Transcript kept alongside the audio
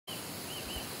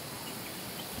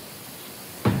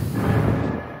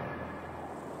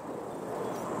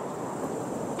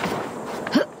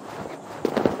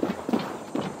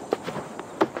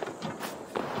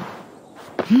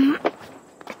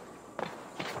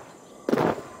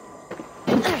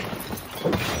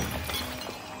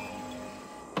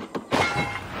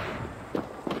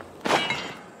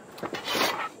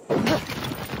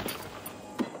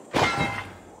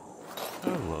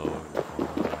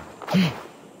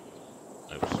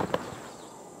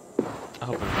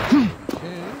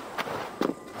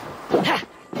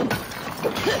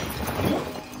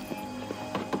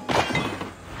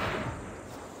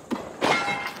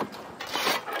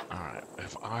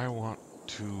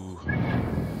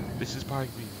This is probably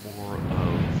going to be more of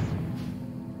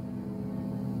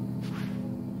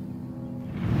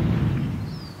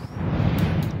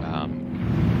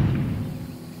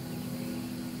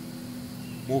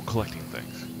more collecting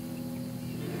things.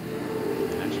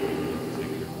 Actually,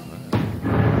 take care of that.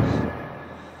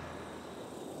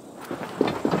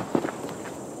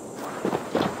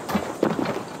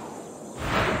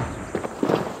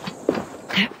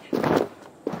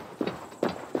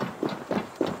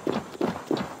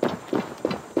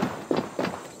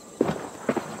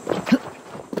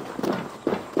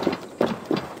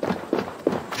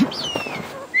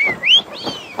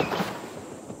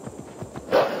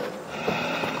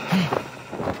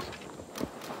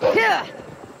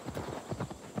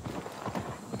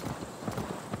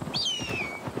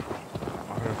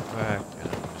 Artifact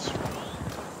and mystery.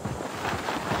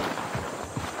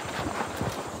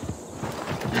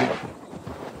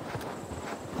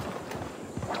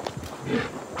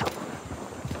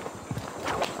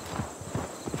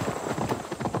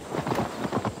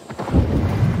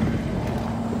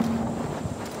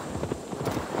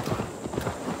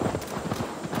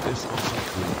 This also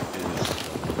is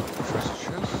treasure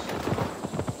chest.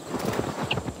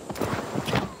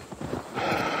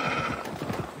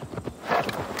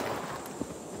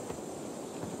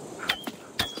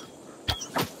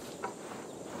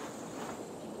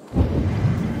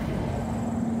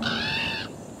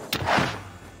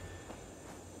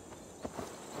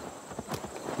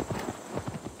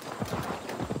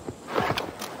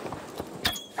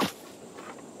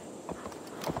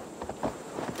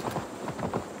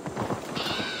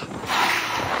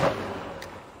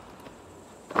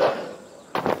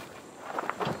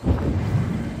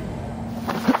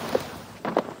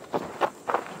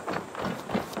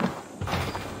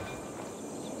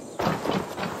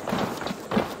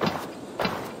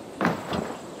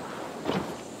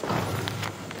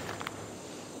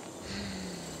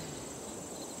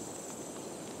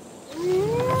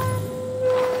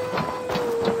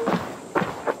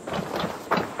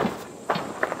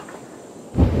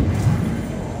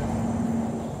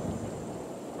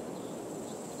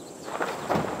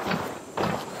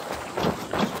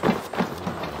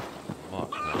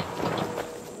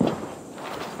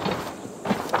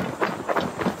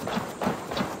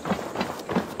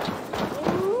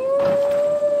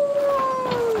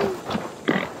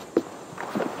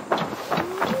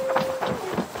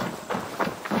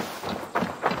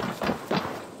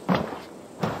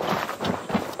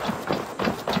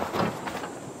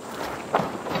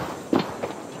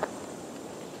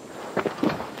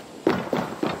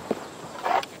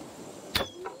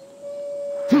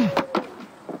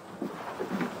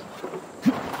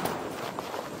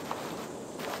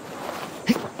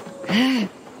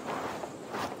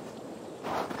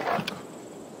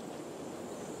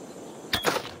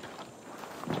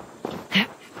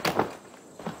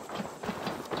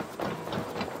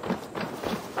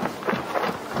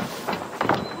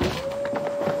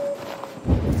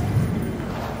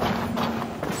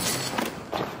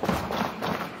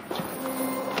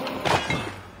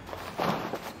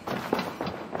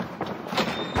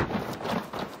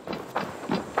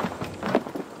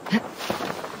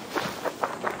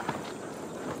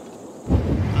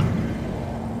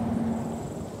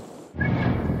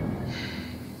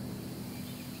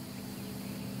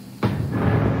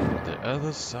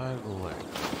 Other side of the lake.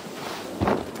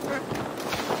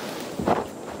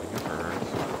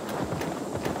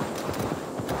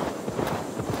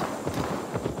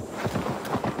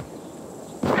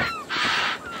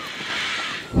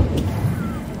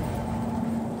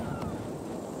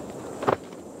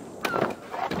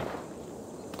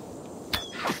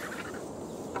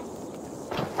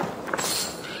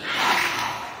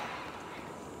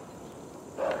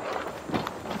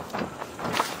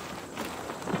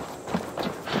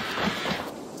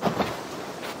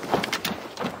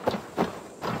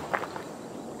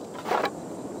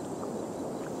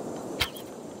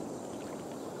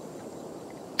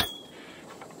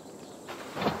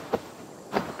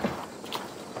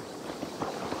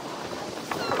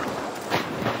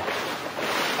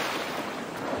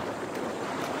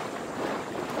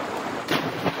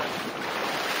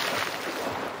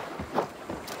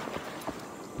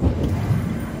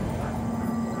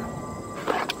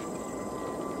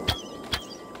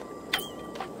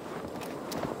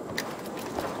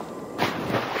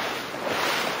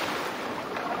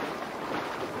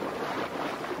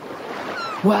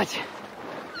 What?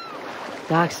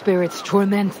 Dark spirits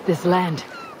torment this land.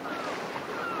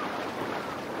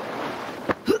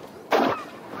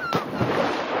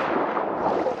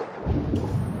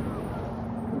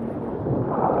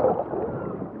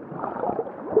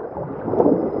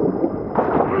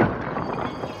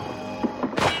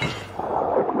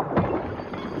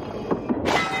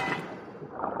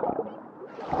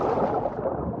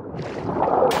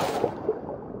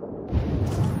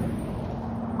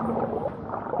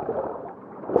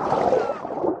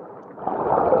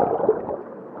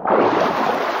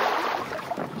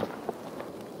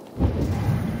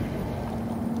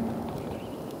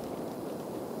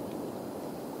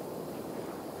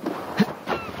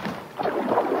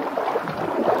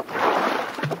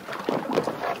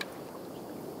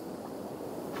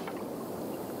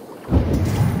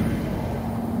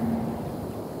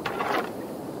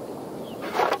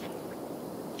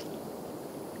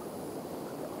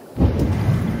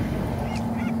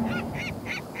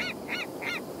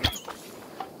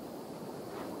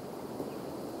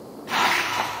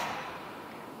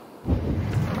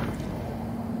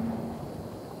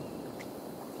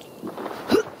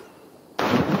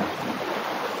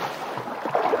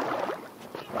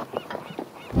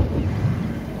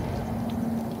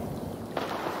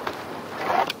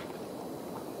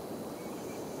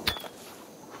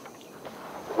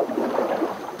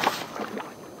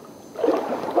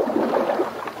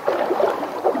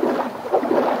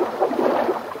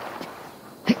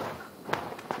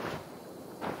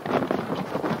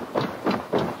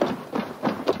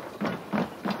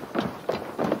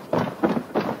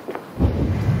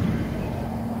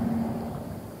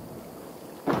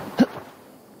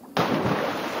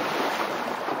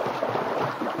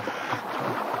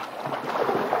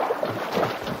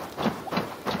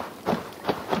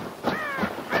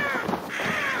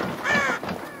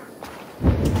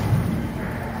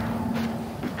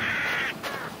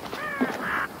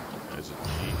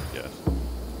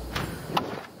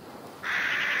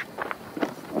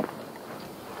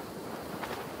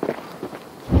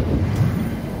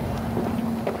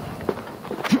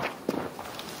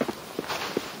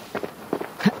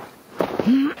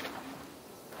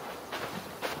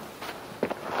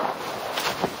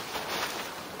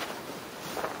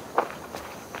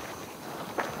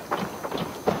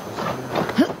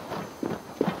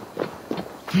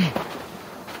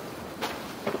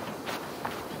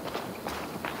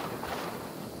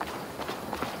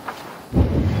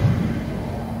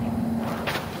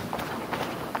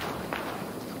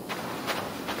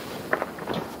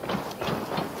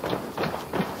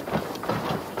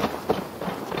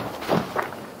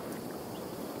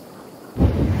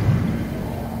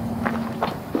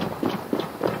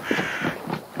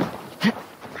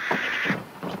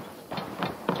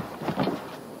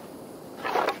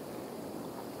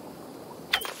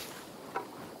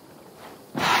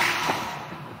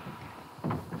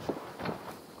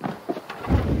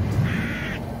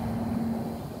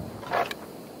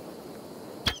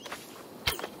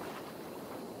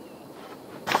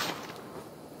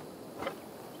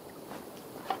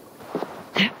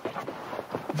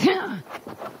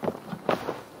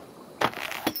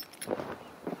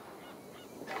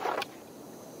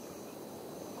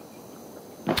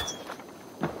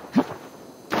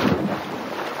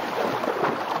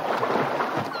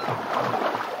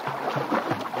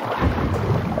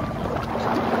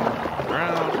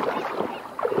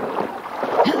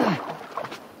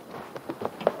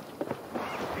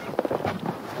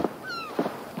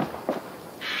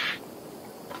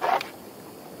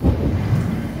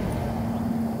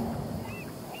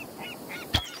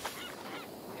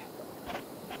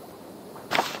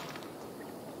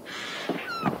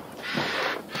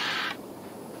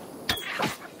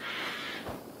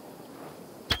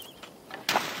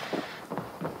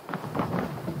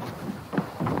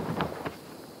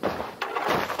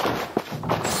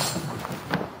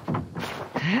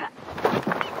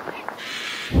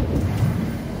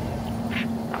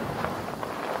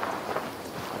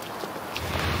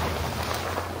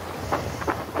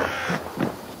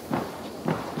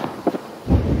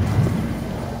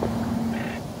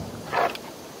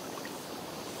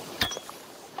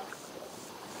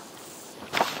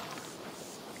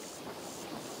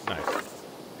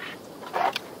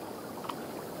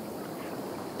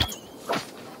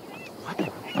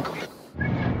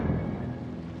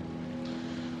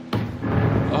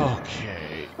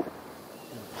 Okay.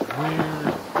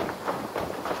 Where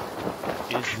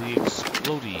is the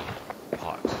explodey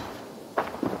pot?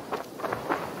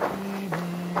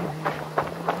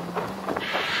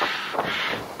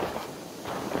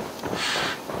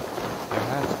 There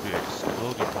has to be an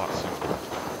explodey pot somewhere.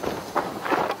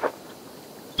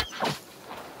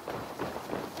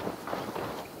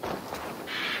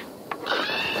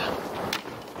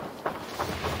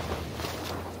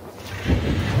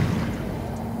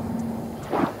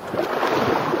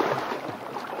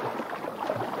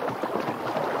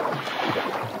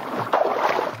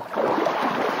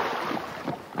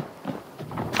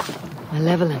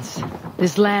 Malevolence.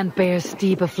 This land bears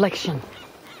steep affliction.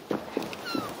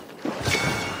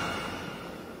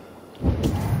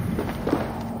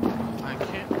 I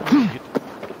can't really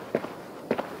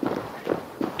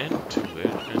get into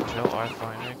it until I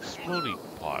find an exploding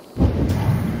pot.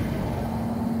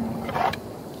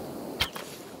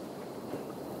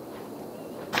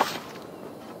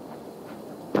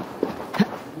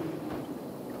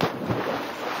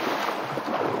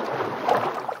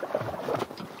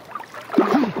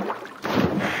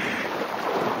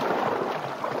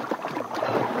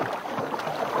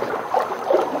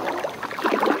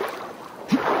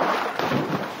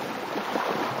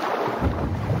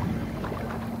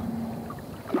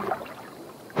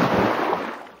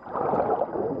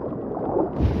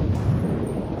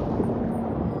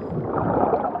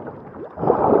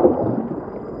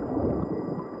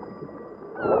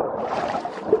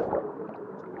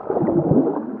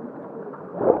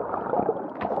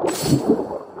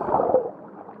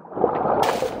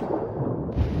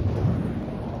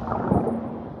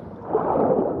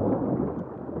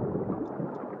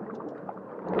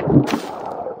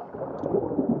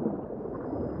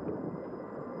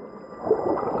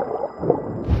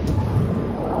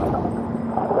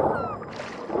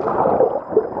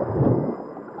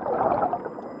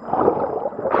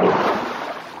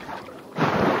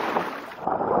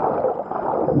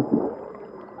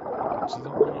 So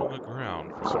they're on the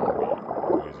ground for some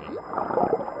reason.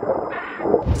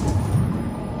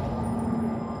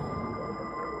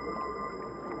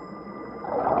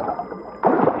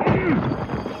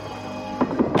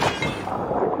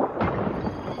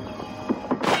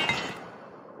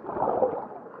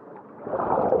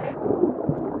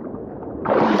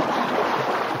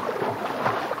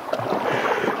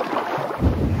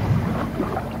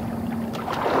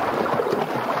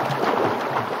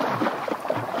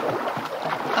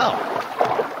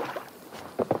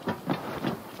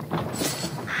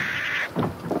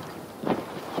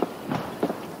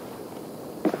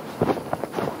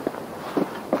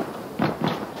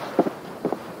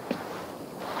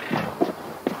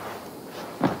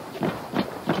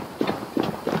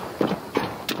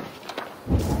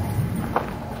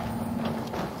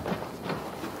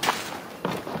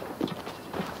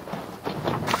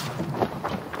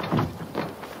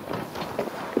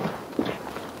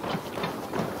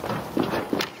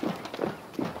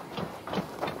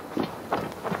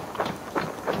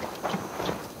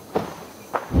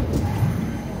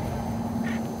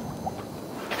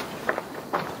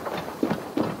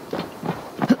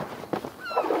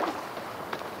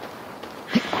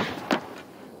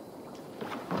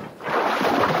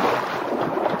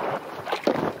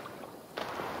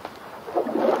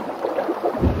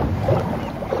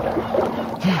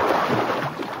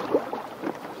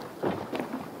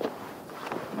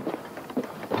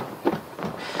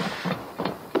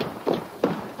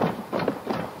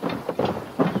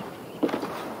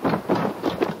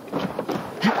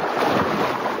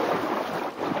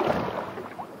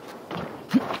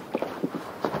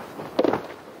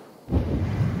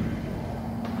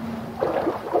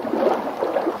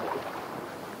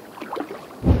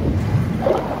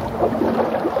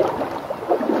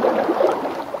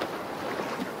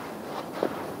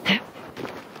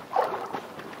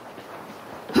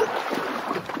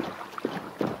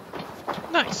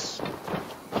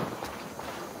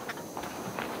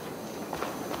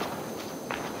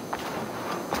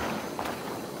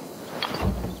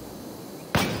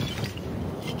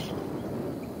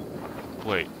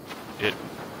 It...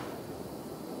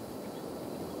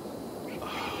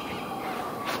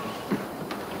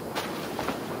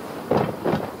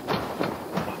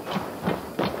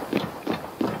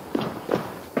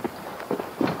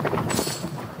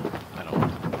 I don't...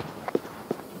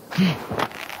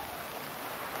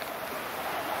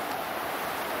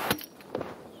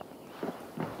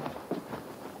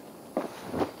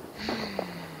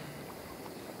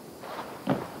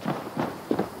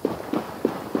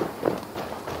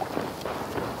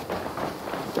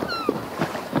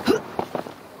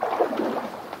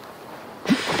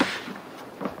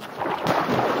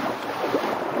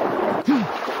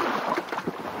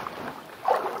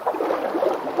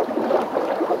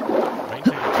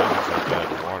 Maintaining balance like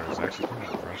that in water is actually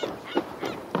pretty impressive.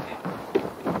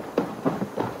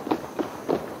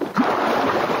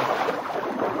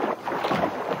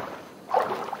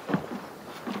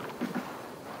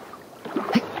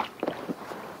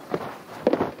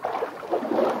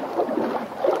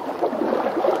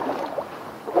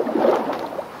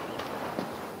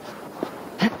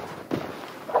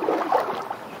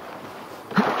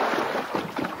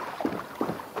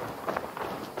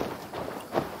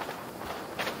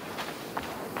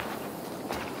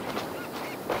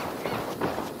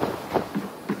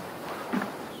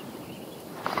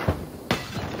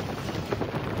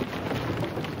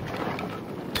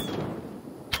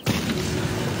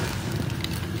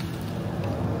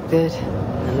 Good.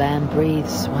 The land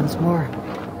breathes once more.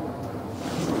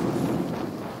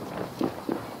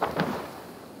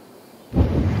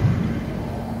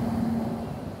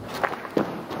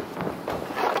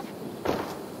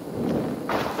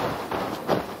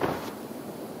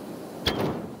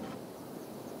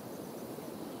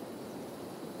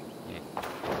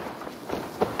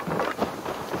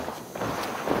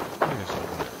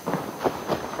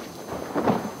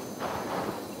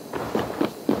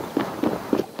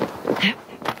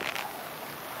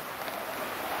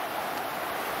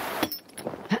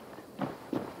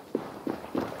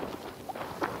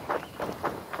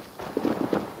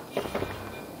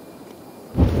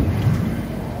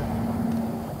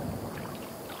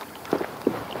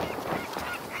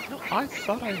 I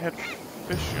thought I had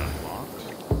fish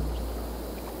unlocked.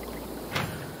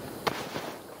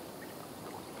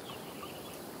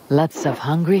 Lots of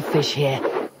hungry fish here.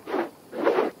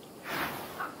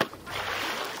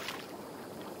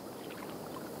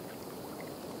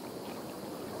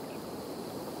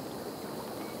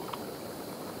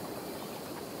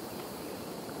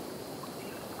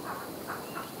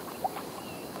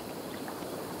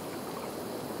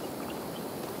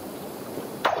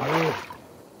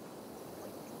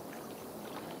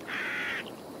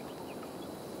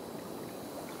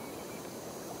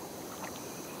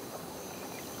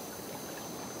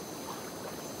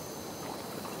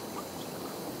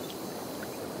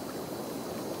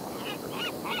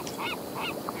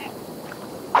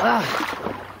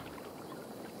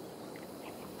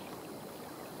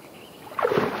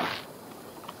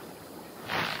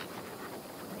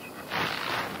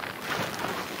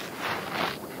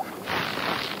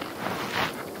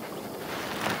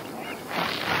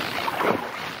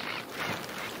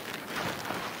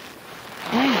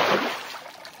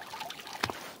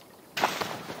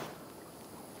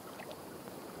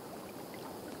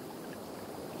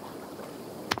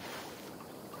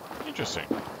 Interesting.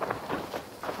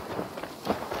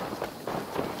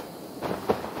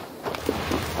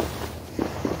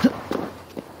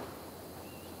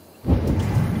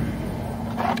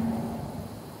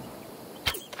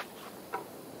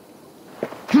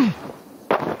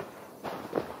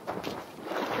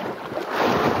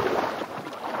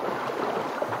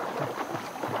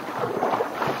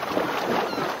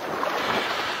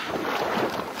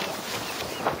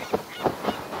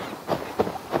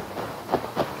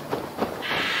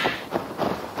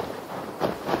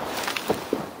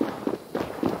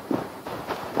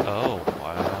 Oh,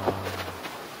 wow.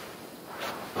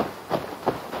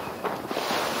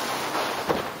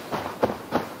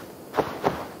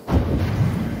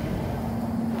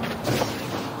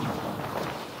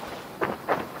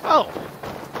 Oh!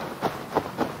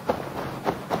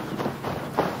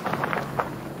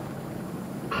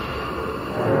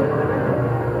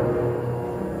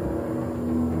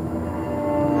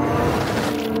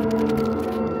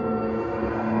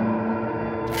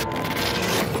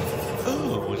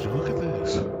 Oh, would you look at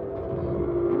this?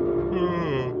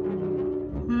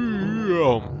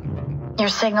 Your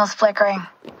signal's flickering.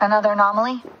 Another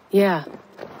anomaly? Yeah.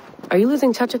 Are you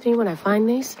losing touch with me when I find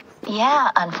these? Yeah,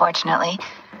 unfortunately.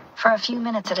 For a few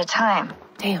minutes at a time.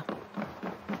 Damn.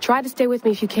 Try to stay with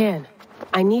me if you can.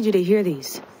 I need you to hear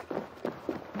these.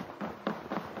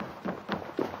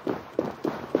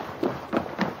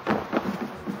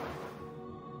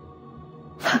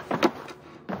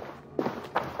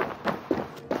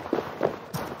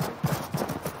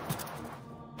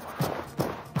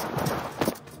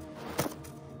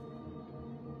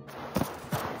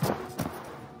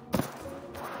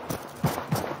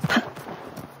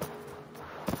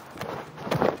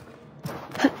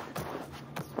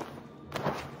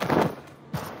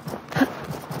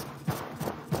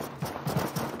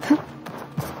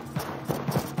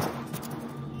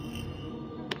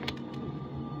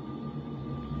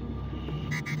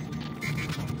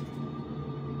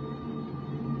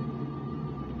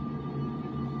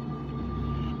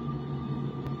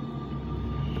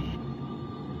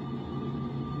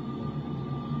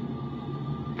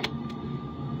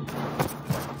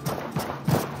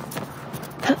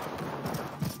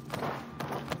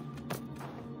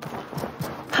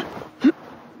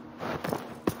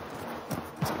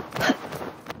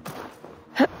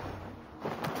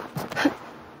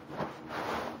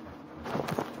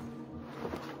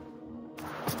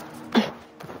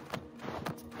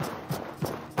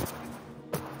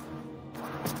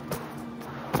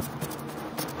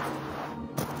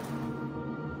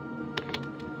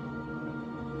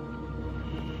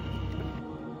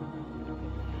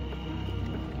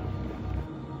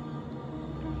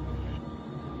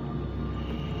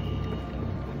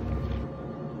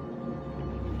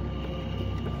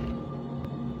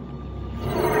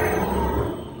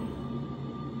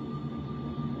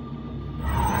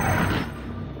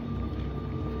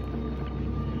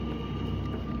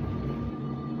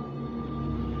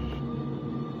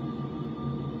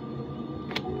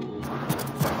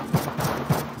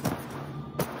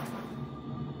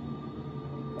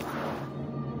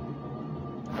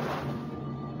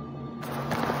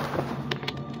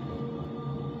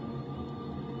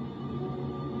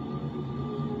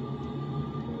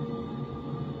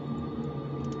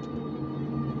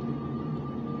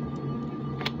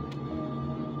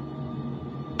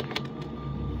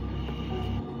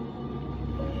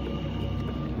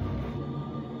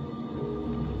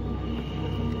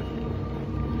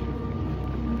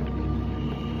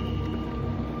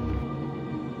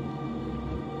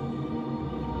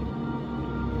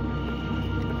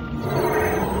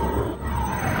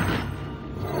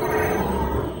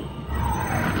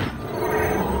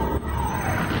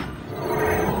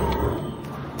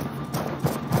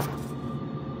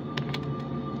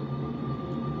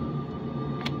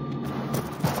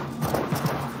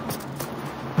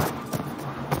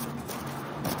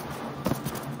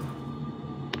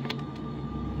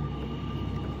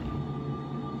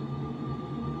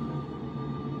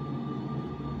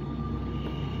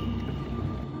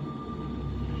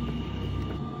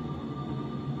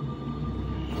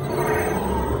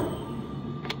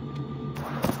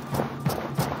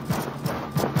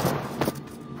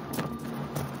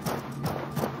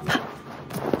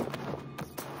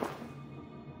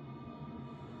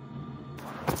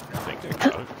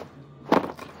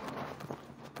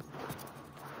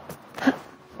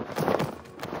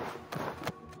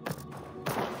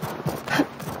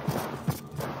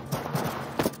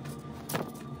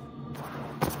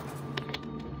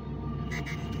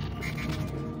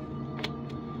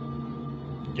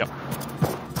 Yep.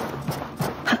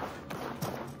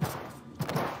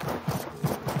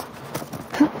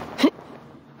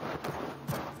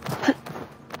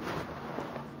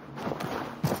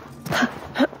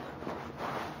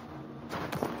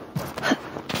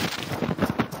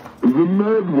 The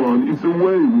mad one is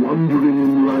away wandering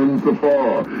in lands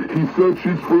afar. He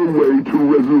searches for a way to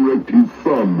resurrect his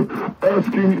son,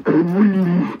 asking every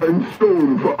leaf and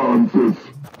stone for answers.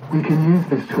 We can use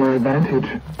this to our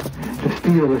advantage. To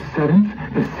steal the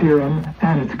sediment, the serum,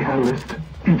 and its catalyst.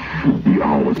 It should be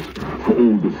ours, for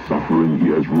all the suffering he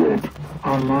has wrought.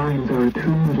 Our minds are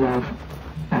attuned, love,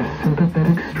 as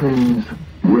sympathetic streams.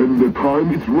 When the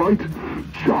time is right,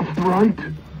 just right,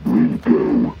 we'll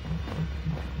go.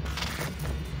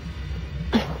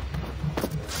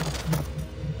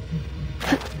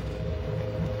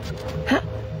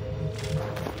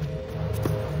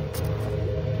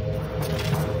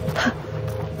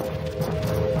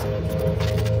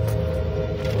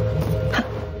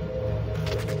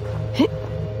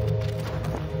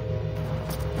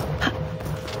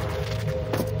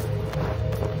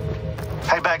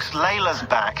 Hey Bex, Layla's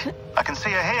back. I can see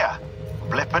her here.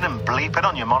 Blipping and bleeping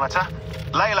on your monitor.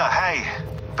 Layla, hey.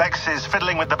 Bex is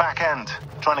fiddling with the back end,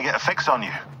 trying to get a fix on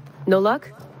you. No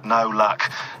luck? No luck.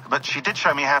 But she did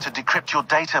show me how to decrypt your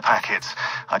data packets.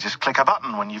 I just click a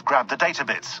button when you've grabbed the data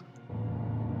bits.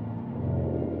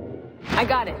 I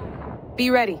got it. Be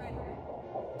ready.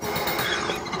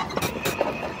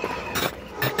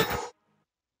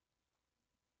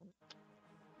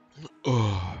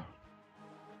 Oh.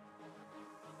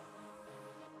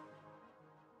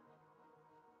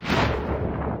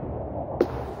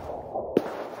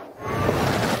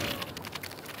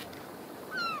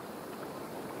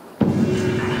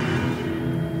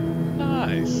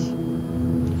 Nice.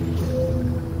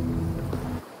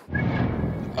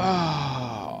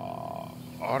 Ah,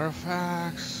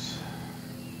 artifacts.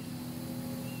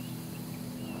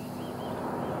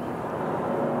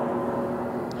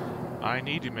 I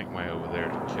need to make my way over there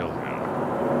to kill him.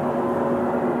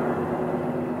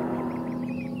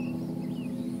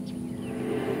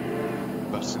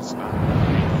 But since I'm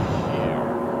right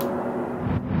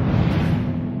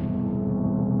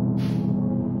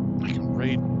here, I can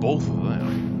raid both of them.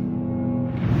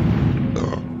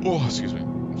 Oh, excuse me.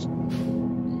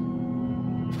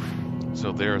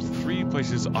 So there are 3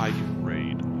 places I can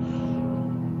raid.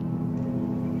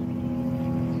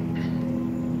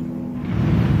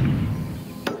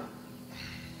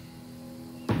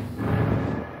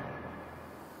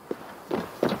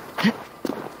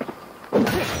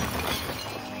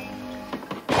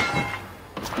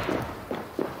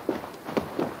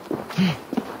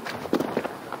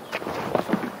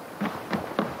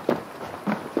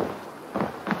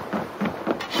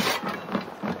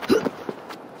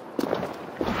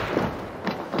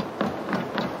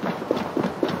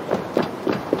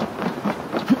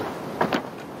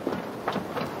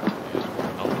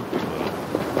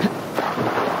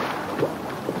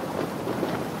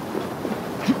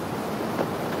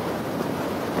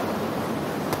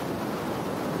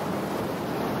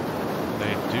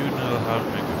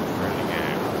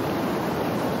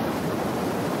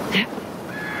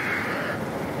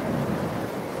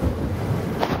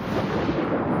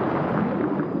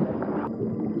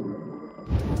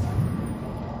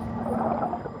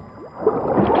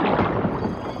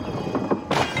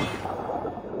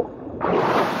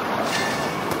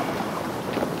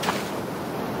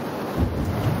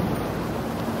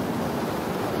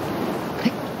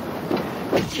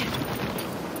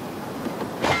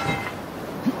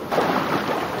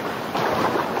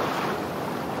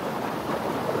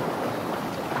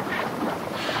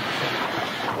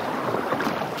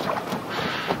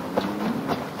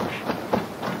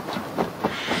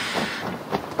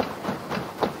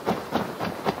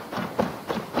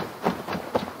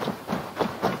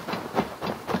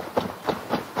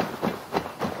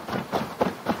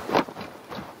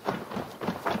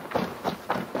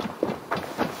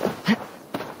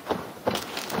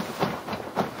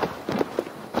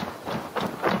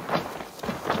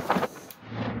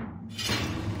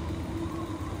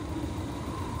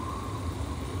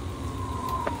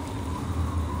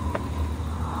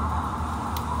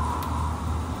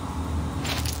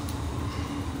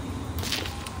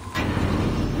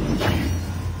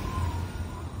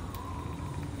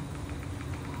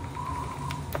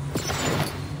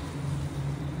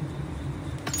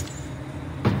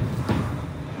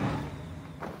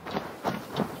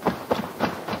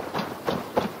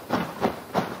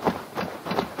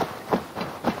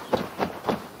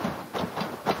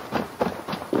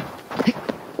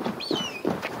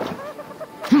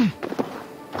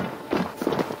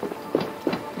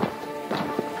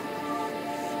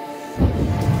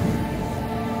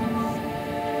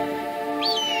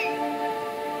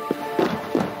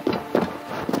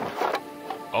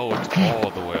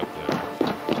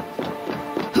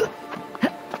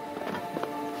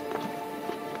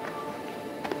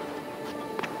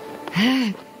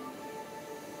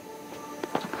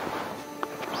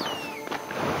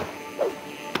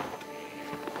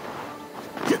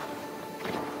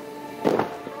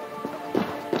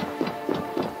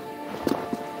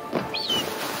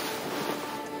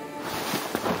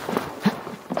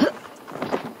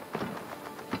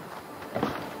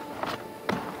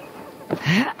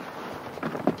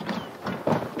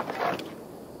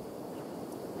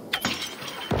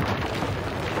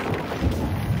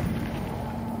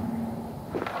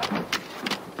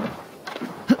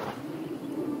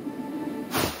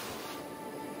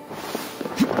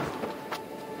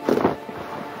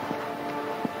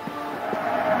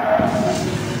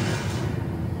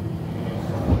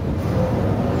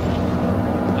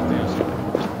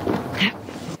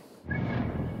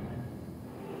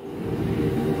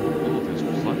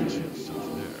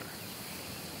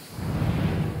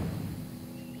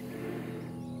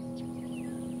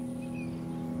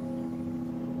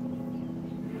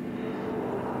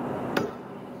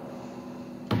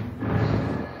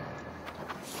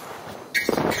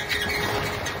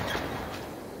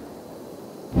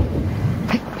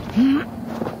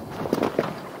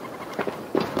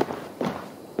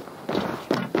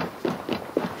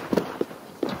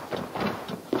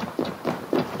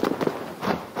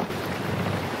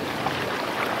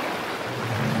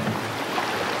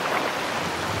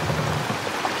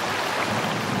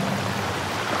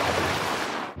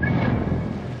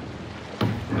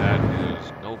 That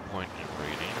is no point in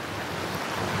reading.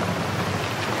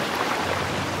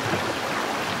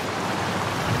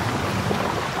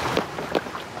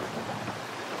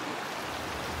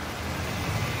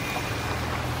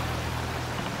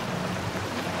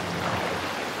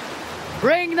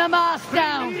 Bring the mast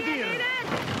down!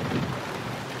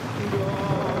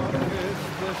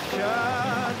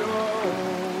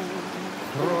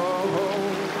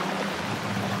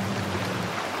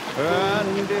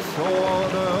 And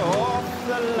disorder of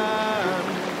the land.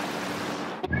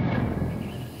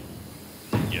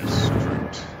 Yes,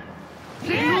 correct.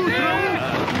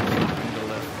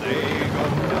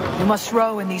 You must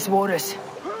row in these waters.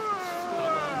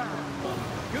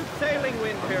 Good sailing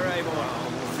wind, Pirable.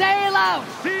 Sail out!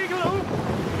 Here's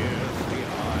the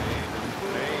eye and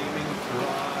flaming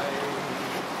fly.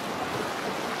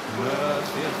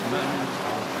 Mercy's men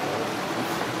are forced to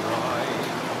strive.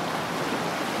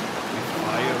 With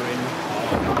fire in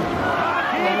heart.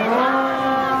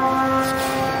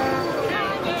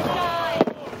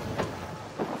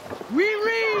 We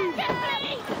read!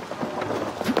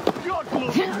 God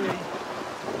bless me.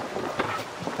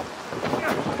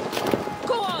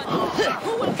 Go on!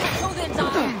 Who will control them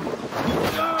down?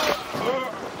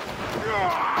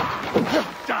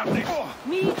 Damn it!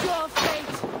 Meet your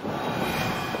fate!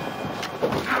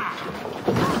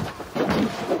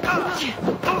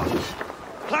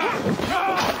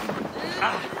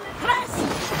 Press!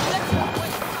 Let's not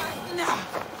waste time now!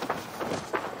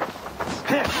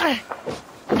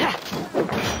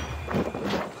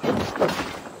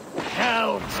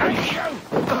 Hell take you!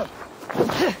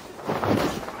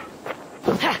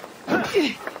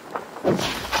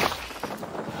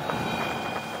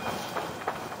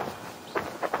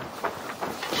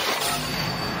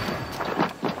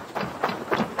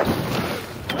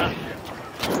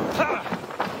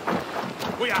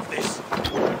 We have this.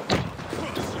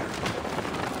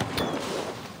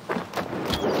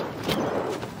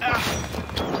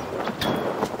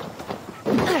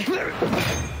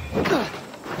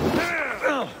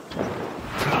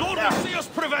 Lord will see us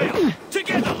prevail.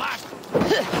 Together, lad.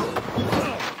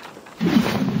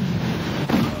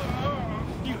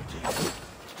 You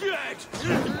dead.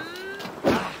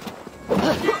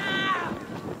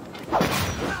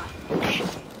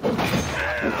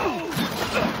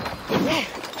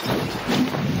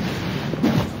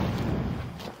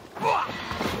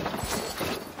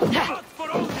 For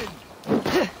Odin.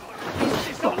 Is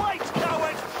this a white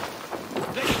coward?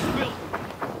 They spill.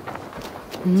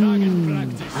 Target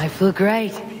practice. I feel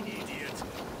great. Idiot.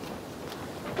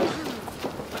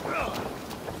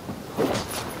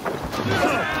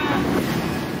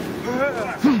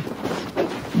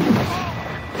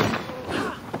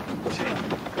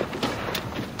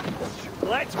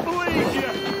 Let's bleed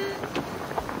you.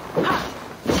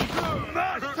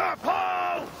 Master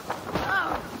Paul!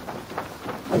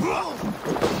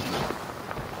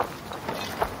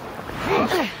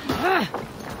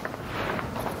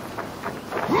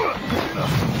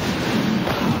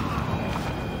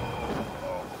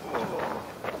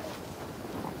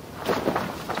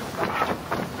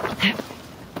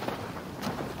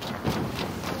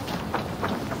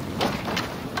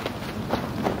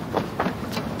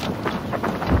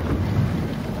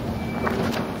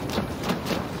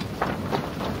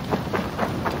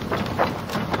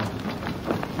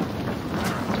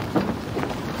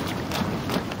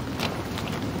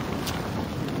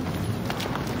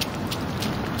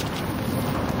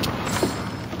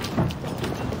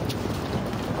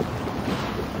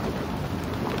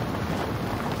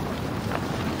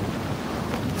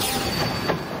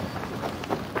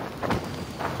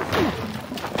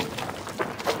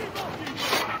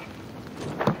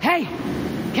 Hey!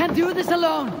 Can't do this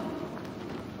alone!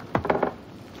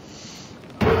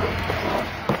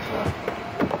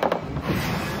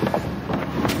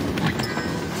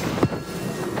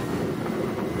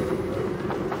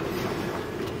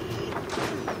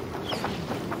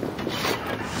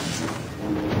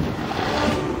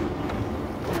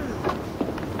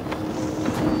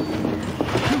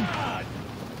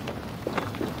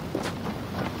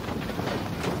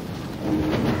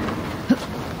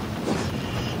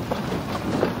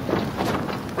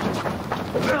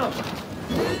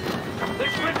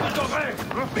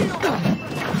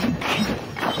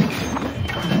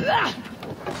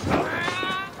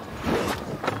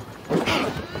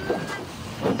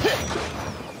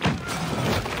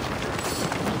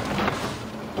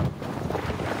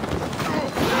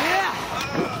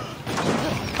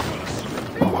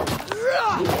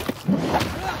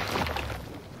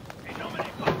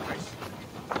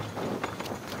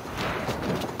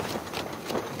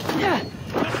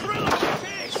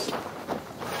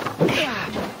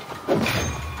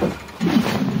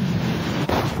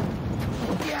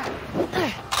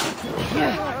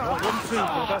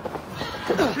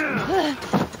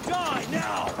 Die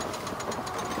now!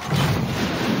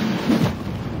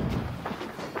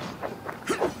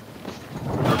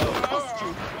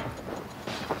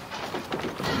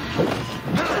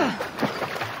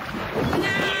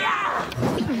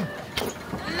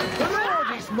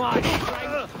 My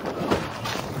strength.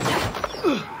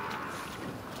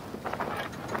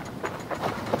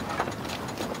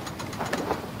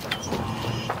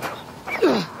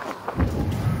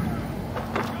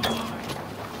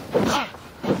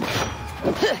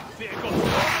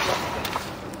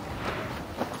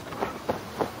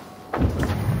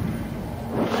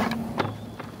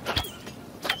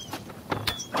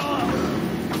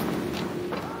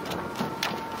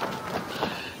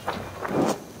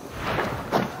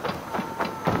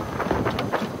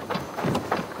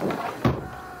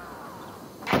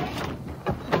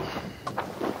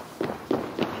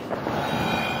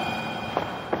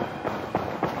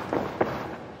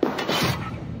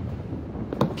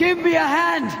 Give me a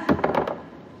hand!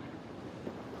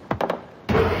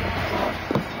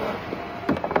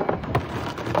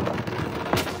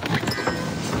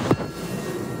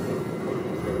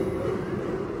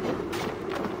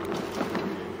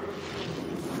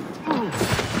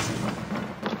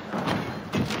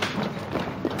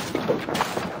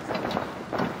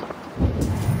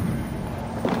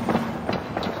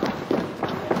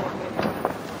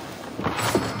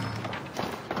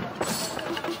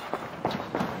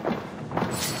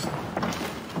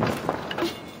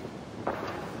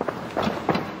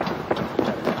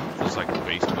 It's like the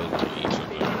base building in each of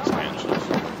the expansions.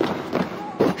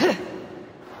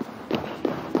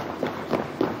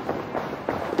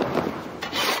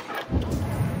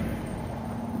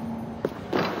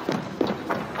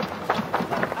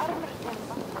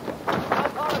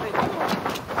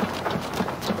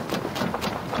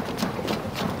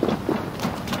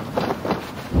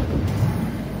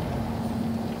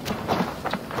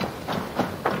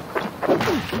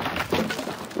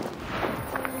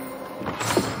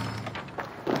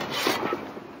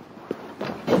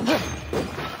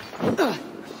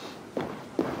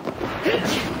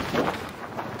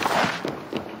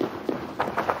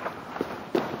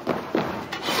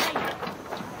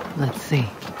 Let's see.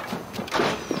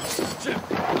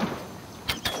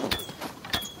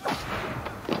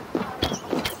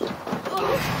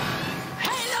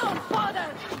 Hello, father!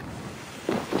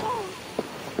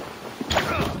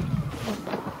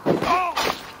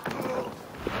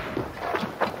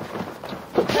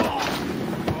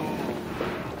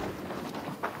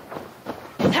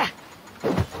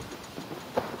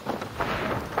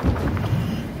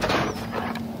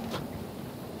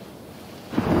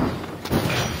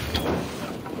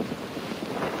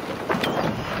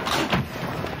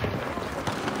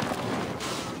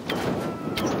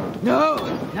 No!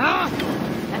 No!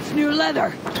 That's new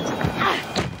leather!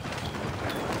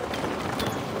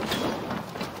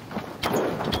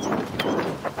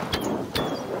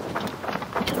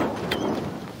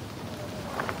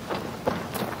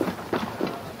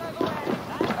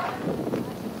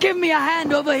 Give me a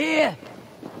hand over here!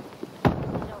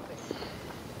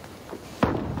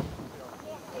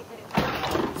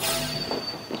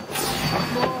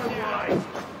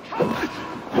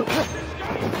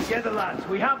 Together, lads,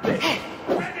 we have this.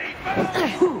 Ready,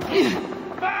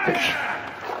 fire!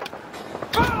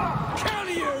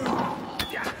 Counter you!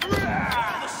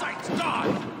 The sights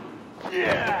die!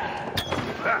 Yeah!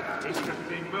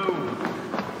 Interesting move.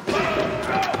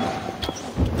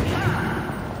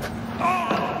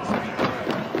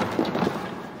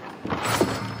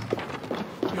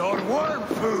 Your worm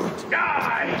food!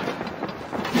 Die!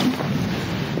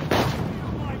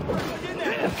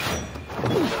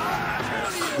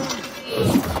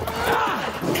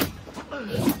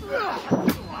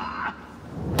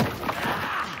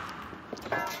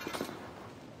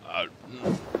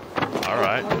 All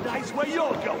right. That's where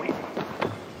you're going.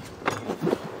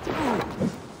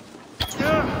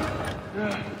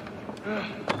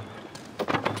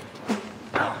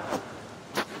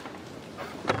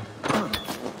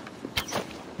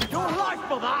 Your life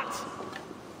for that!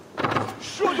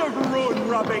 Sugar run,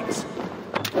 rabbit!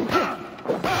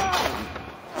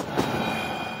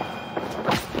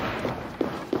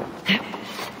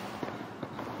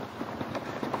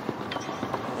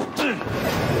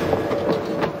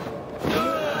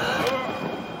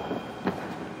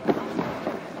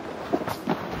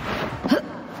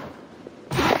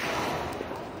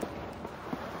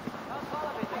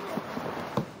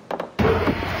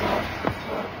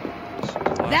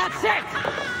 That's it!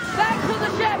 Back to the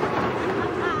ship!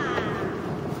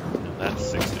 And that's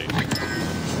 60.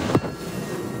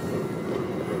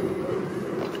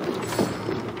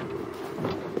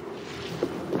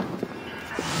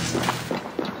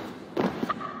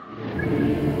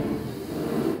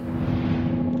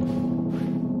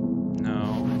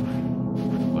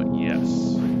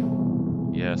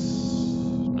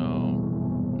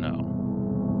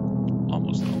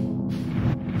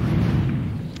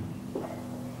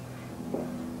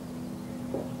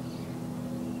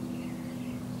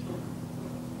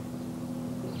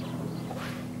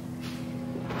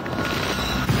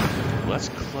 let's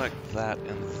collect that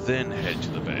and then head to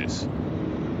the base.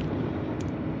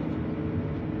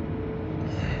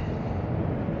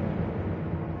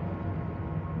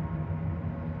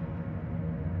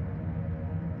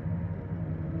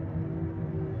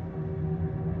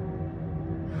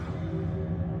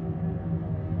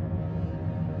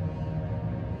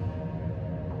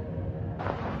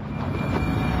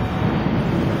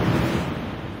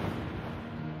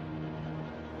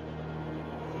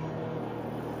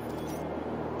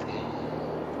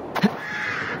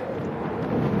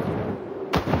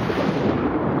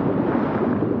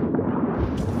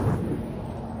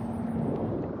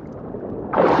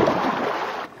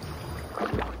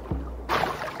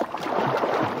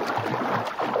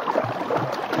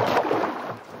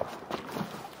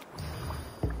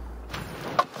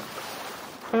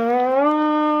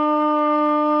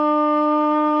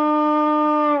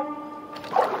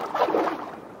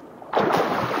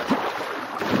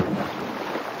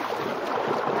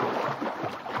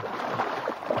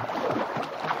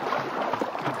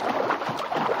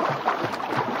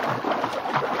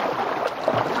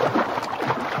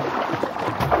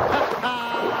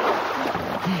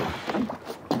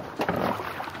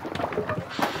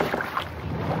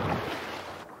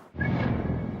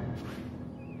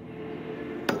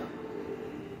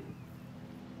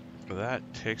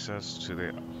 That takes us to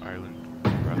the island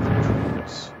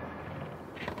refuge. So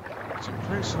I'm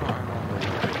pretty sure I'm on the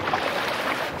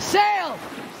way. Sail!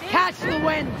 Catch the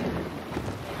wind!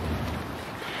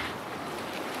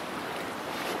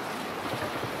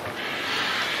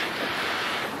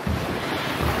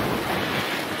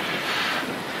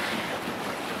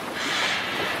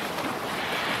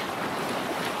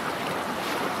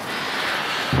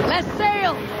 Let's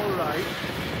sail! All right.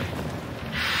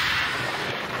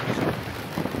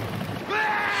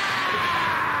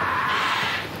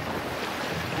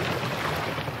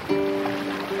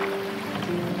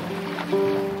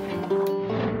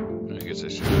 I guess I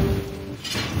should.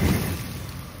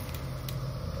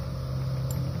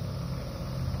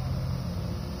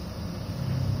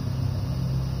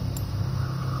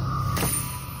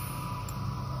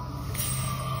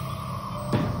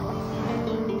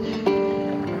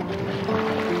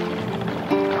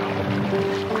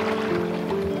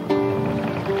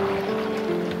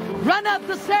 Run up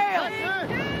the sail!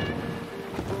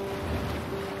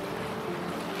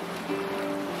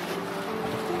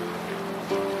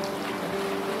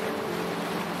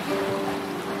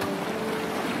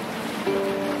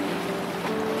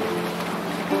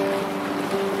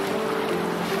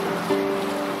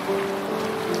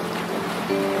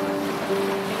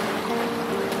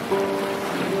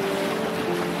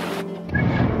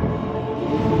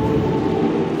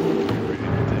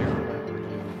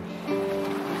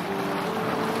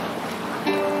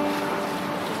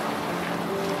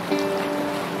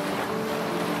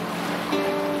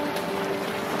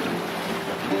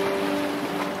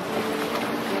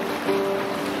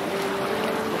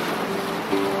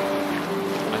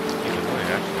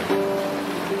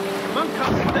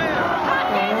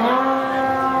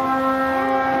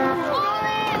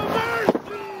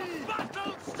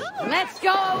 Let's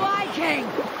go, Viking!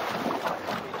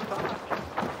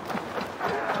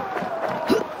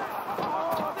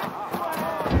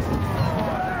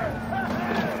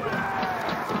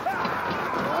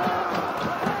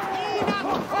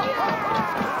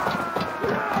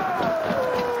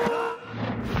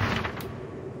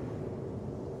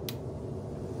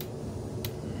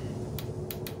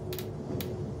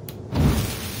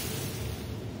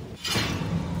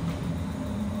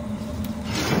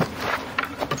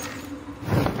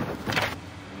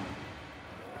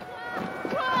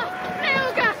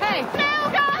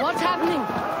 What's happening?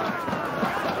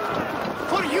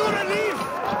 For your relief!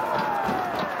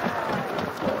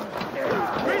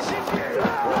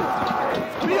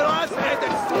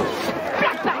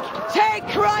 Blackback! Take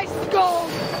Christ's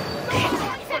gold!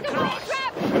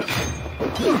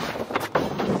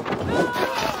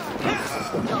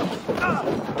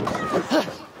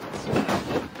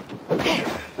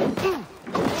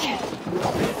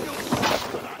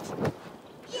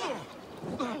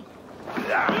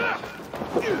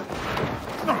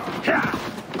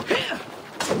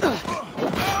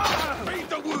 Read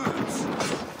the words!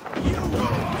 You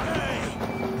will pay!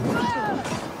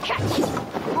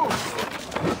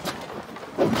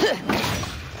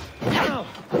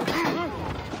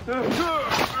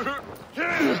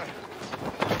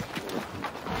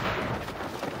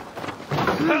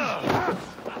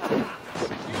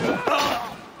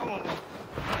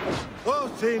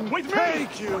 Odin, With me!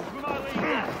 take you!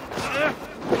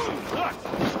 What?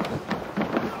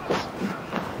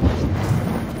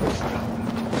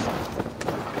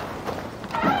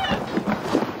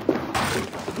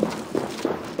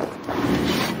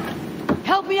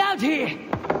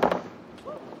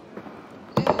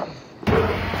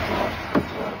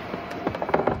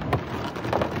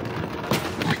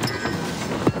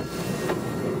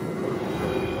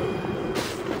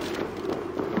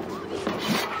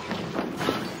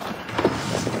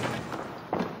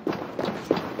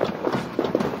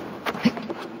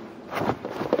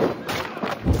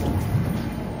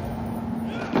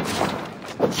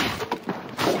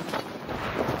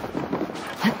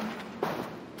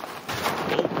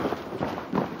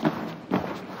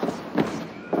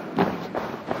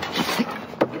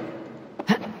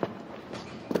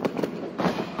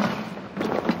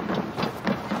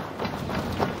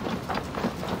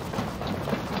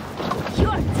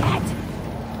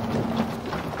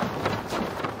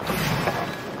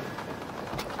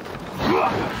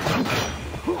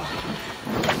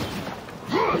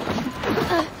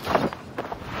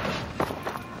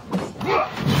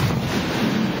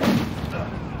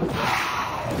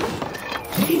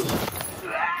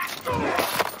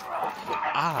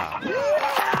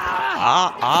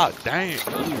 Dang.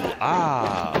 Ooh,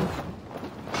 ah.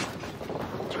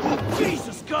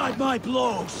 Jesus, guide my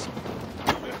blows!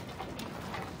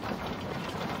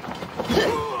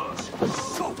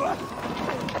 Suffer!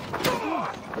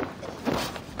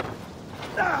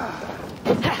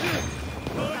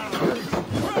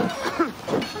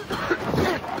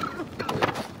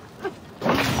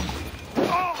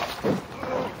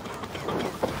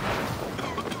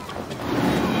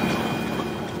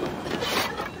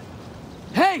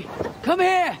 Hey, come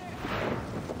here!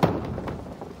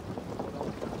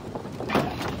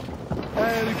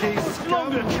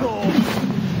 Longer call!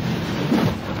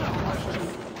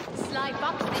 Slide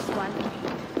up this one.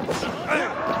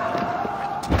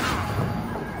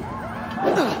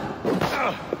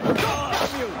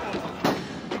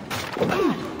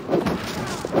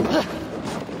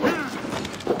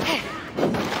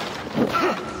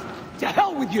 To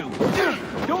hell with you!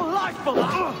 Your life for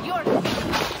that! You're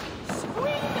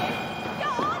squeezing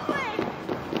your own way.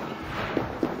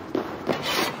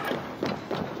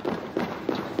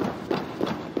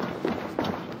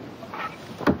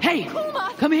 Hey,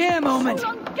 come here a moment. So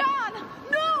long gone.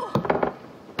 No.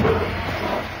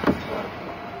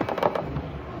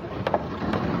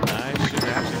 I should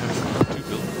actually have 2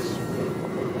 buildings.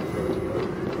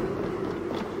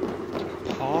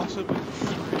 Possibly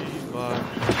 3, but...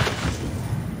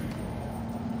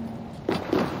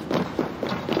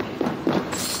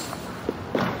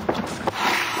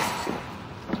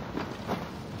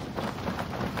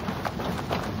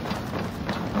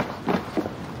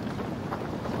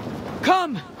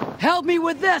 Come, help me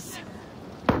with this.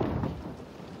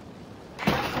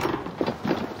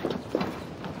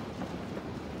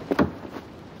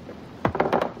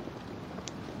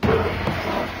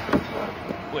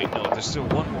 Wait, no, there's still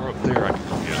one more up there I can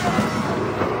go get.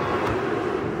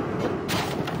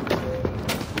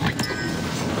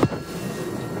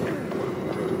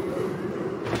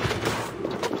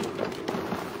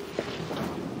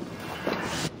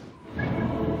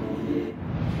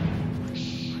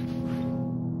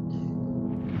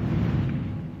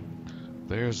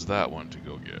 There's that one to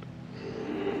go get.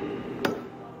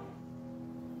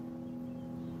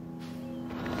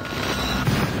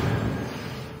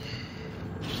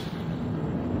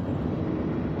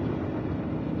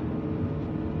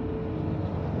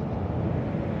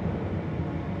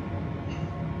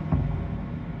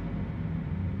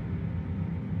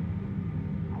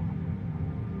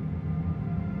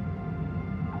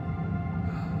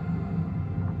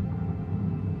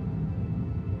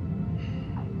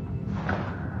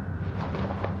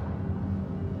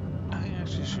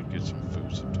 Should get some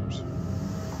food sometimes.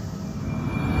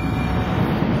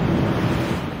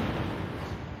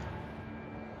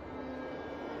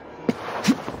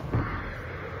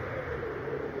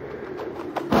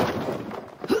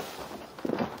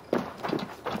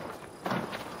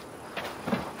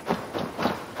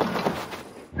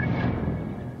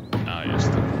 Ah, yes,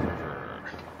 the river.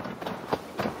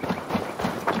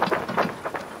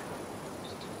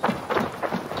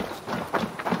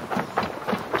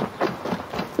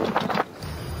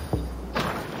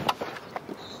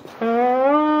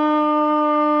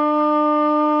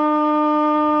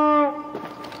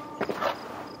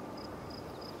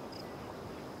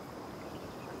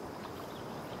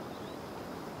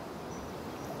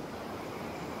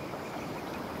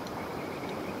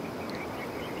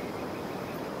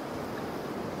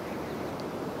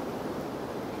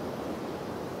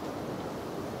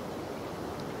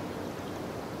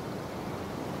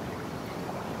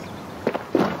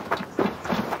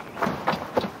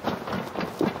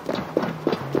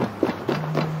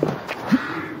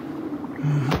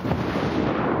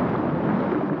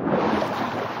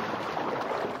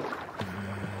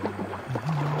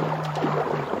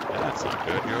 That's not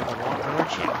good. You're in the wrong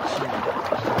direction.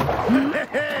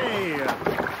 Hey!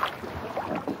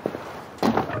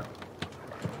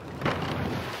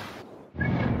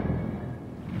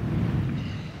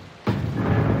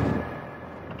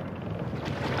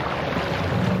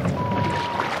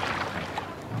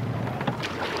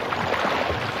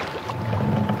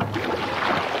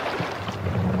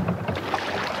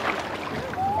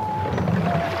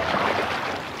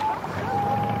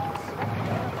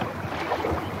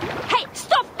 Hey,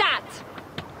 stop that!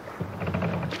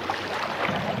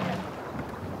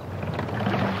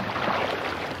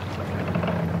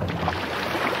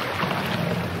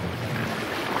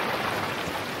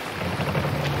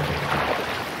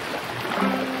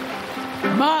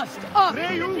 Mast up!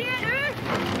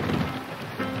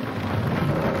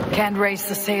 Can't raise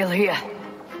the sail here.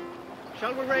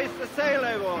 Shall we raise the sail,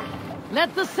 everyone?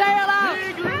 Let the sail out!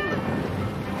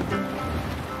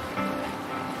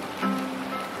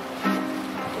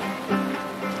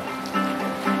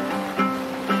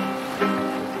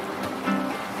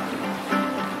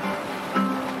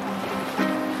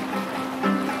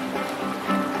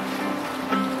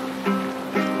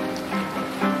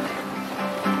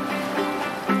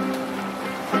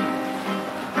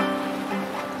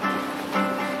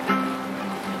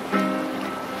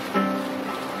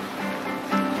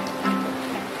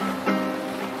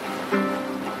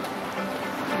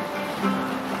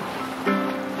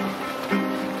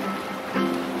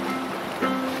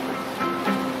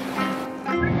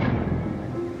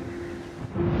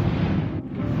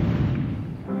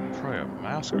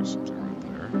 So there's something right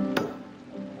there.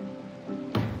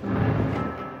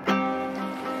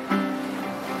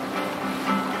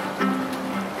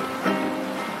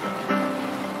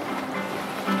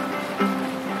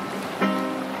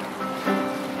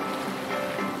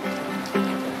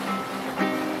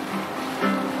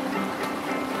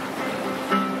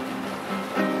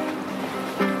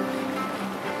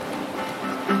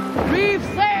 Reef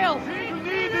sail!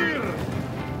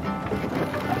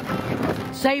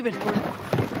 Save it for...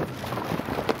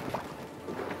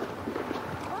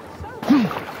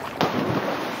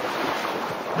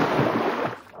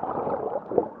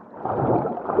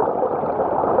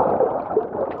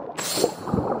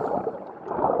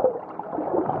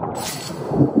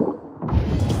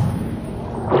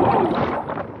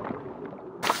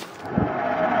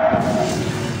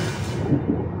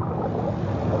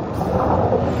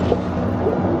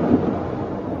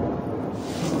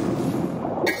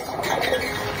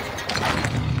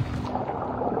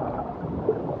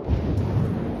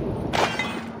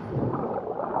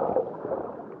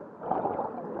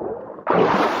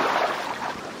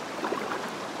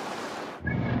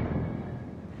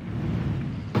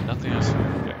 Nothing else here.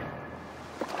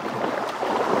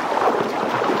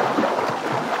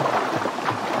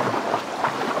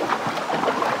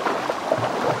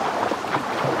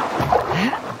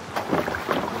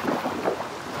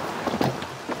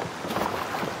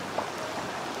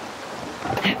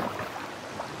 Okay.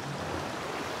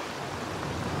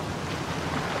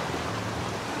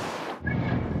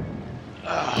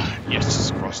 Yes,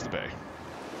 just across the bay.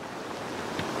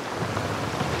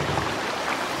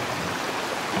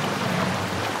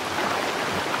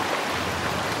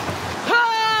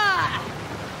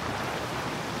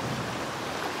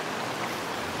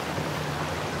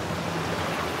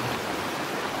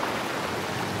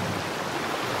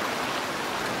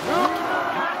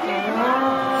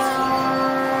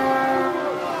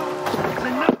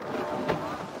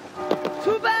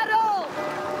 To battle!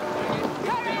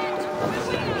 Courage!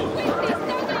 We will win this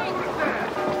today!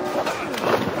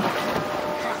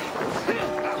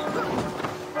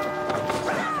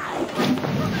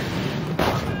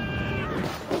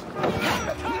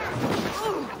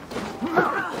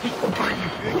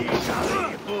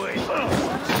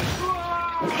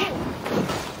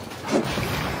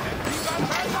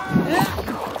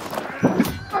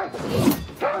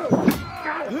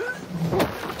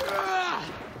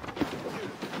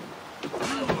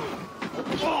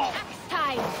 Axe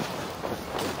time!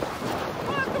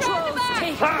 Walk around the back!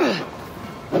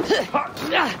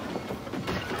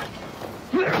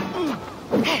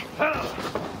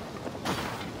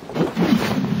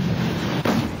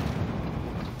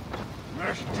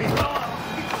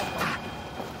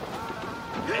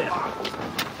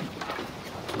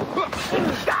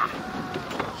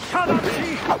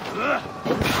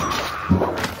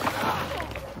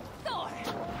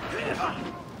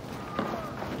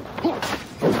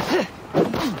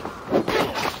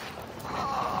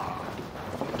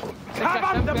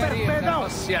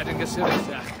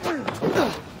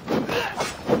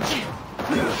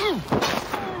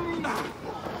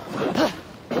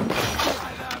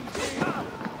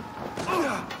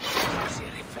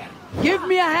 Give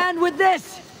me a hand with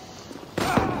this!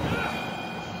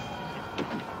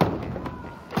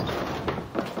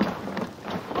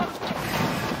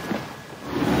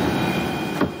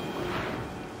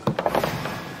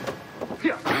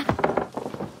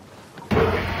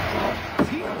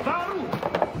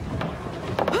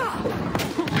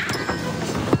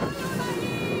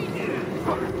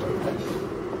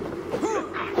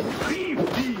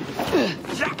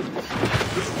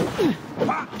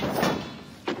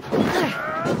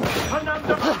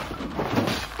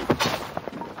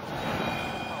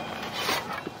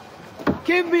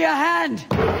 Give me a hand!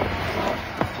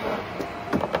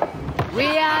 We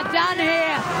are done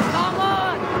here! Come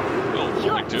on! Oh,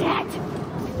 you're dead!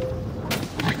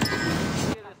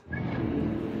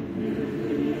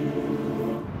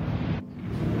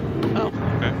 Oh,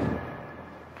 okay.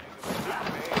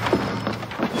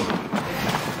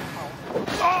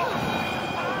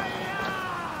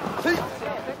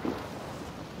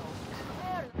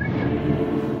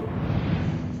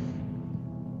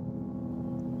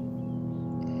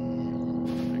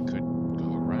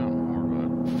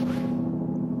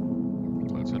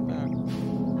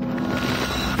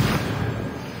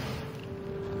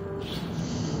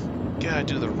 Gotta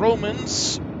do the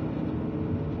Romans.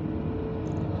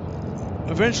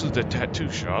 Eventually the tattoo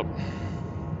shop.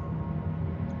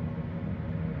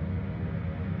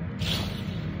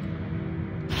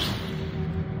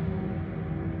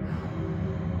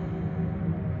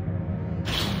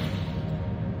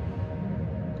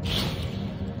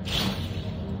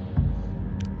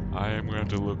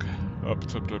 to look up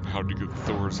sometime how to get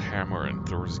Thor's hammer and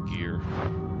Thor's gear.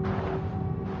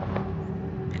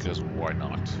 Because why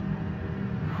not?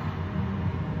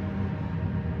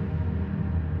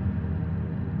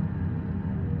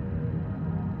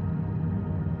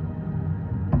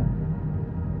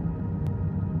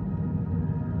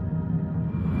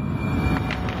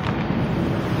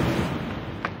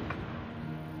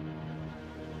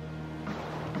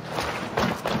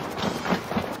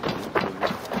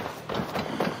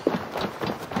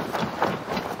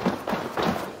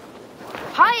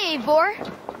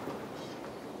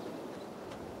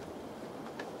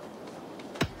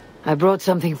 I brought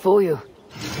something for you.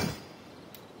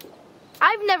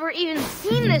 I've never even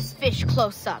seen this fish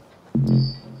close up.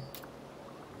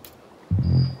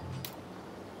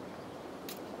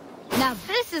 Now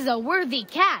this is a worthy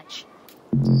catch.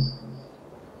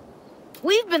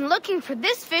 We've been looking for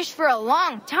this fish for a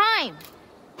long time.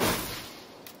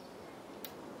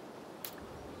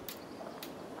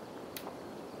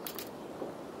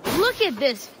 Look at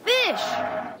this fish!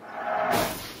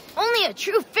 Only a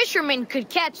true fisherman could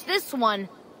catch this one.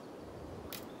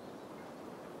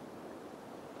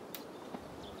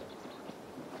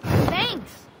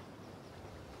 Thanks.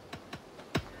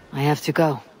 I have to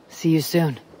go. See you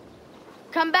soon.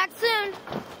 Come back soon.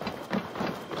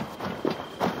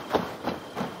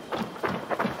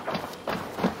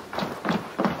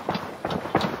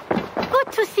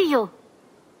 Good to see you.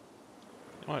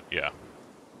 What? Yeah.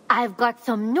 I've got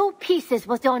some new pieces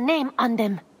with your name on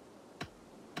them.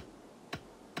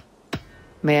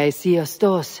 May I see your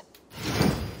stores?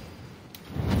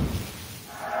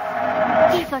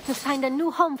 Eager to find a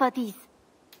new home for these.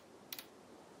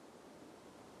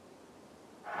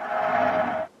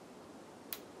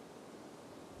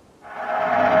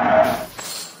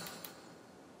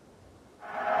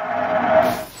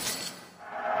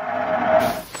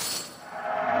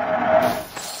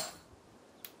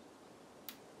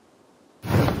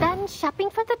 Done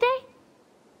shopping for the day?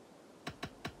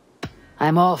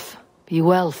 I'm off. Be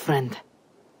well, friend.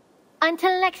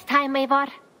 Until next time, Eivor.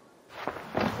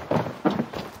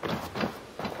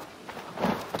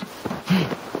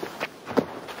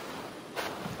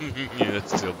 Yeah, that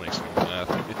still makes me laugh.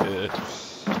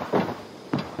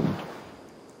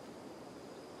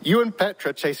 You and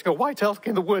Petra chasing a white elk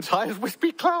in the woods high as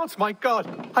wispy clouds, my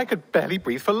God! I could barely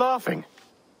breathe for laughing.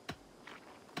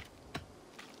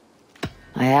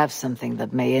 I have something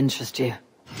that may interest you.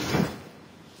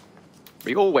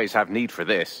 We always have need for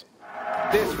this.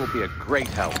 This will be a great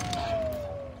help.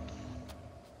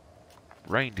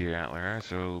 Reindeer antler,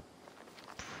 so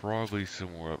probably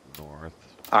somewhere up north.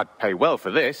 I'd pay well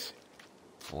for this.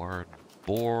 Barred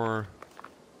boar.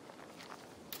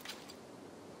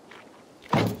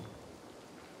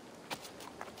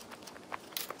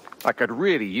 I could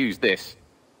really use this.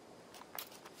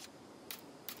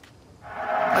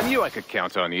 I knew I could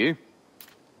count on you.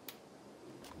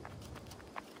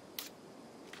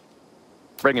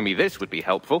 Bringing me this would be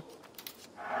helpful.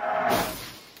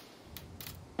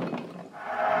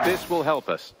 This will help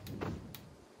us.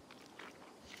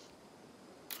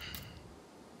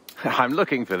 I'm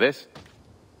looking for this.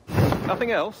 Nothing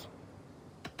else?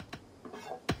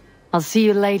 I'll see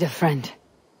you later, friend.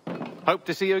 Hope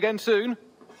to see you again soon.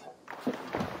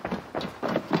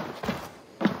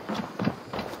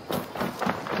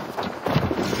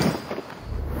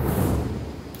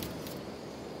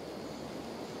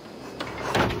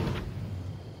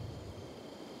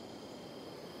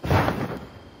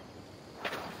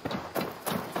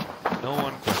 No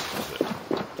one questions it.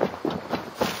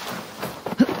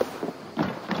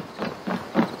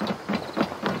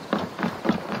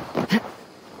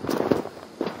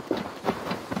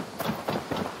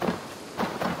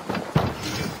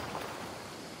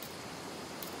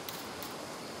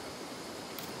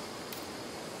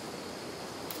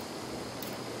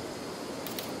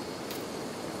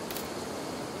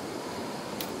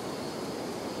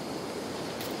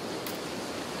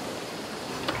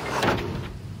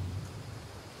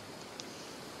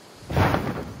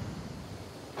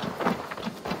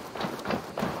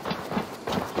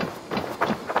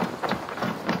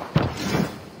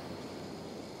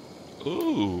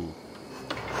 Ooh.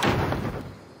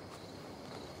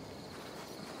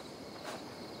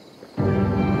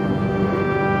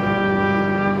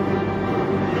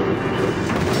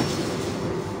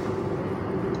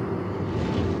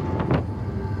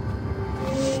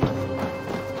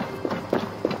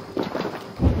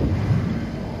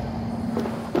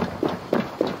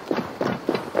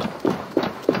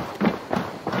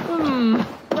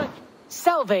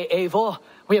 Salve, Eivor.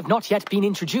 We have not yet been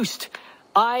introduced.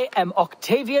 I am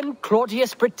Octavian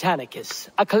Claudius Britannicus,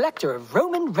 a collector of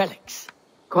Roman relics.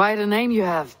 Quite a name you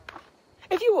have.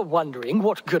 If you are wondering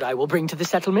what good I will bring to the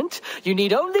settlement, you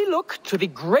need only look to the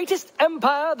greatest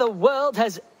empire the world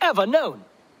has ever known.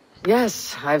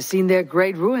 Yes, I've seen their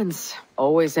great ruins.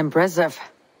 Always impressive.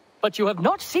 But you have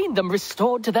not seen them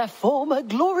restored to their former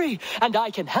glory, and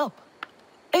I can help.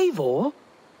 Eivor,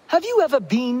 have you ever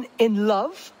been in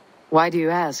love? Why do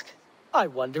you ask? I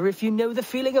wonder if you know the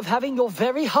feeling of having your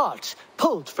very heart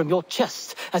pulled from your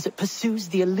chest as it pursues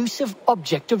the elusive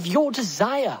object of your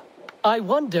desire. I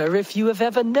wonder if you have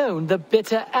ever known the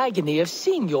bitter agony of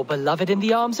seeing your beloved in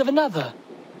the arms of another.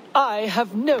 I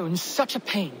have known such a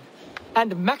pain,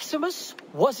 and Maximus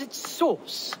was its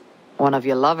source. One of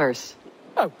your lovers?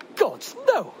 Oh, gods,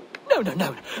 no!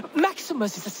 No.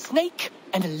 Maximus is a snake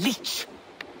and a leech.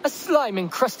 A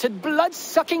slime-encrusted,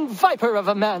 blood-sucking viper of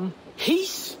a man. He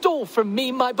stole from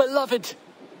me my beloved.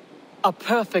 A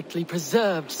perfectly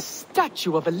preserved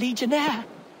statue of a legionnaire.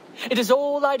 It is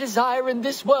all I desire in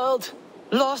this world.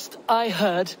 Last I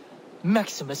heard,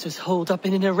 Maximus was holed up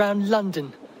in and around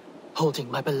London,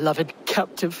 holding my beloved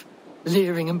captive,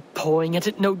 leering and pawing at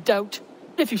it, no doubt.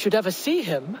 If you should ever see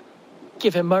him,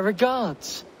 give him my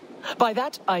regards. By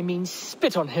that I mean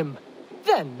spit on him,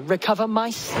 then recover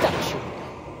my statue.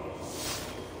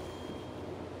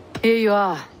 Here you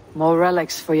are. More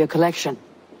relics for your collection.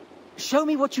 Show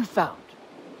me what you found.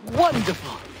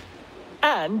 Wonderful.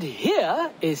 And here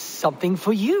is something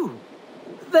for you.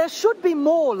 There should be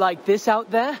more like this out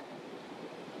there.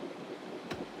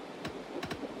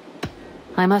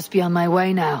 I must be on my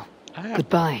way now.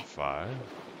 Goodbye. 5.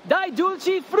 Die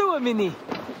dulci fruamini.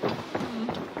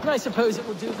 I suppose it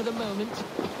will do for the moment,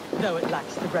 though it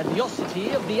lacks the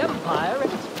grandiosity of the Empire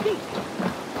at its peak.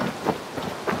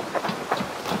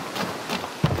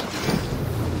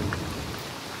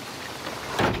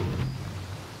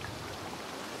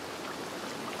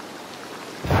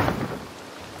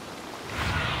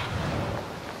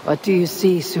 What do you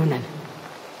see, Sunan?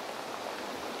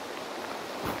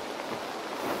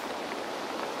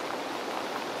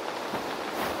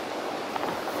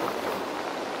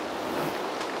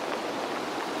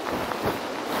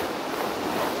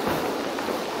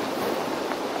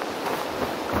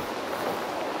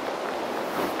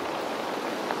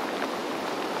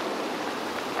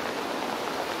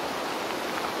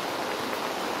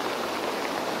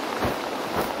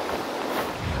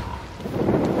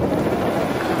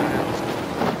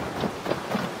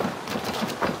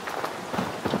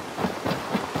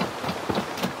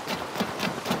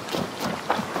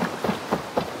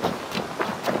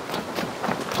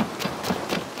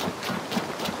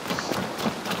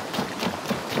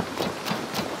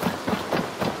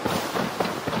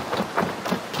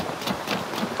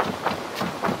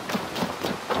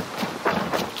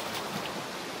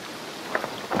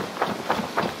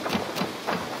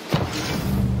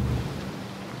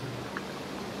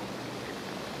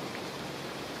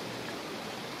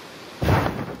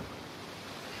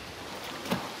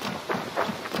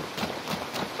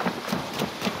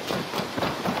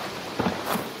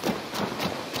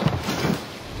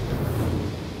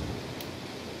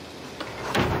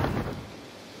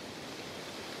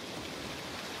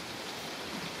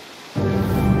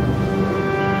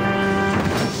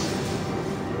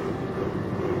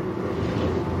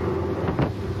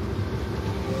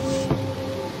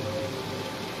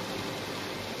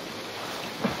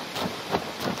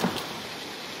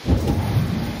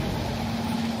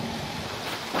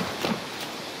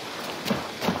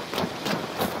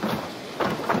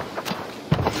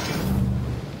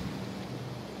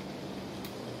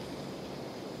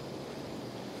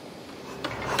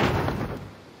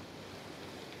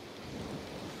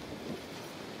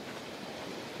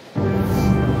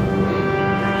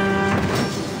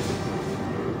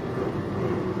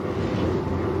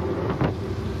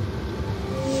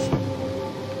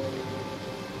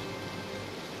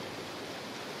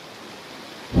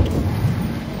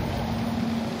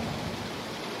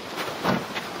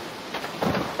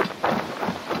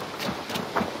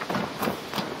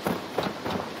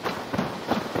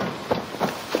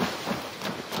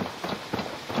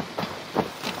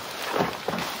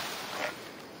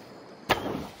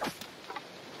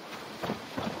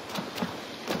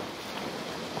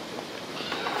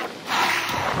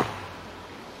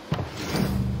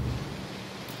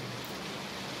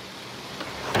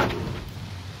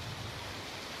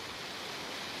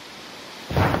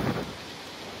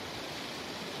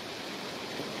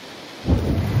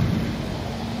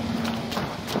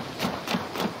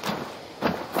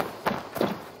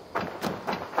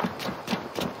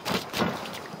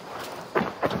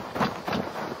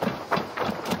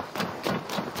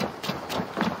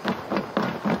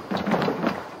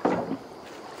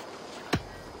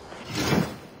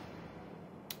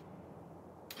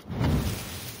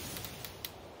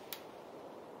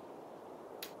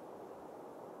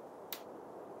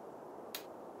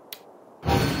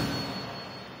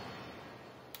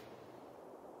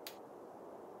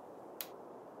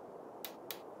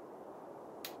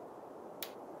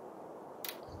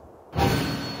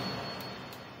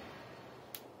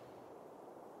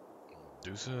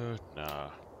 Medusa? Nah.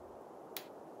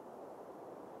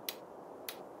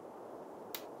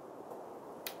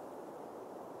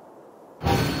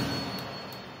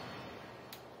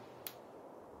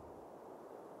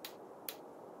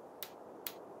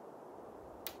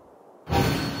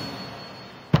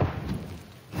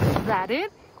 That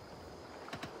it?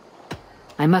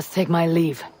 I must take my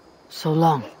leave. So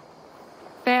long.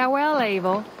 Farewell,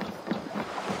 Abel.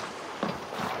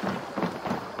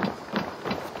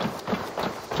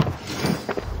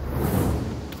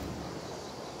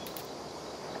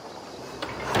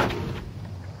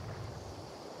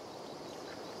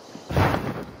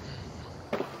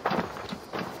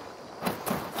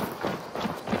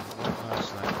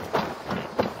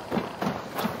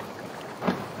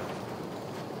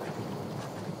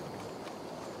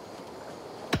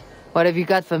 What have you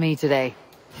got for me today?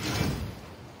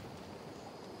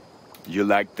 You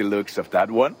like the looks of that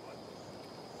one?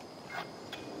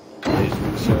 This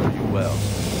will serve you well.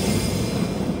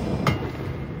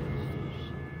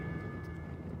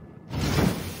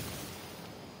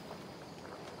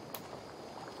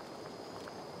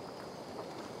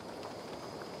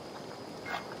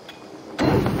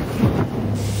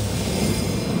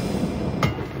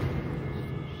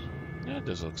 Yeah, it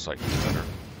does look slightly better.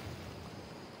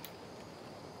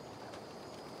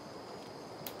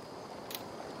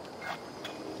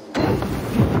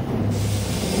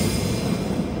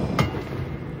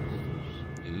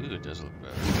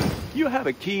 You have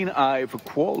a keen eye for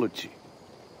quality.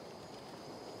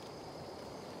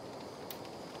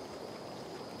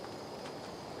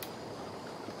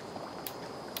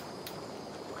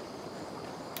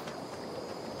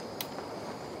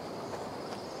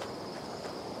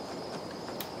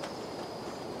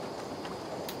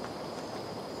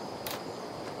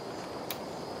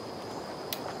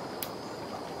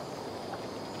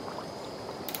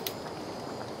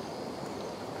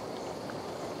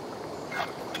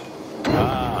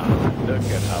 Look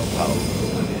at how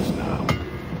powerful it is now.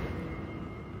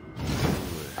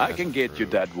 I can get you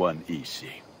that one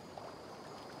easy.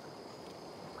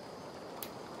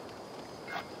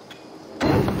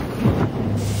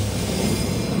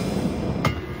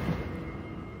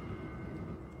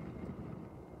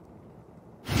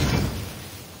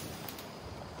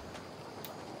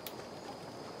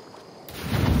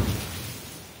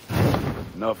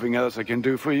 Nothing else I can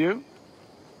do for you?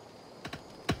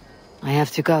 I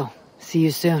have to go. See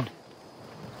you soon.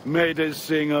 May they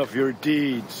sing of your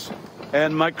deeds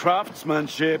and my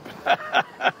craftsmanship.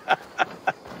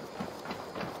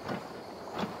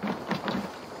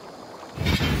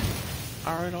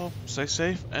 Alright, all. Stay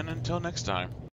safe, and until next time.